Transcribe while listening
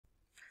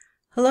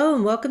Hello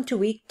and welcome to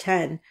week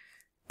 10.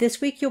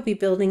 This week you'll be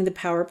building the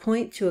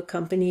PowerPoint to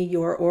accompany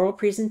your oral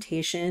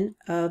presentation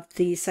of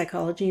the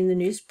Psychology in the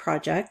News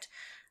project.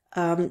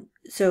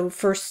 So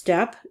first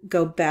step,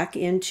 go back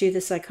into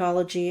the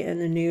Psychology and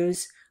the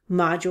News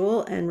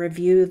module and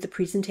review the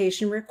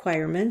presentation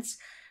requirements.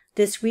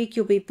 This week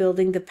you'll be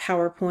building the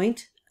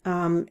PowerPoint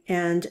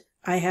and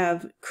I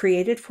have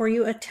created for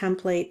you a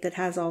template that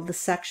has all the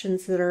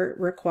sections that are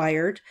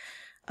required.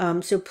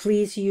 So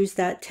please use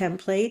that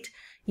template.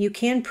 You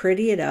can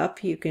pretty it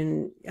up. You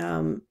can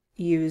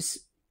use,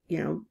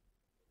 the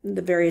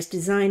various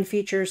design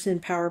features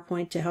in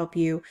PowerPoint to help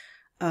you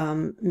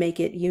make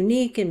it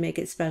unique and make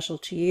it special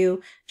to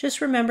you. Just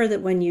remember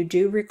that when you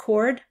do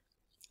record,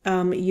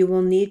 you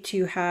will need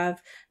to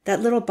have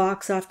that little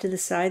box off to the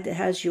side that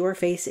has your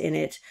face in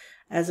it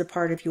as a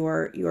part of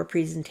your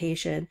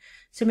presentation.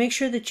 So make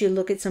sure that you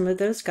look at some of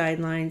those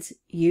guidelines,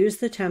 use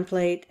the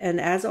template, and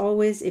as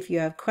always, if you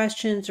have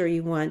questions or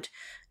you want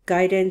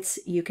guidance,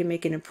 you can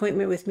make an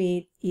appointment with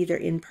me either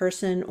in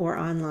person or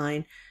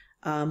online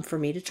for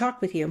me to talk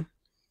with you.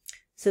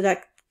 So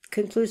that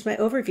concludes my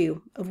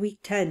overview of week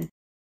 10.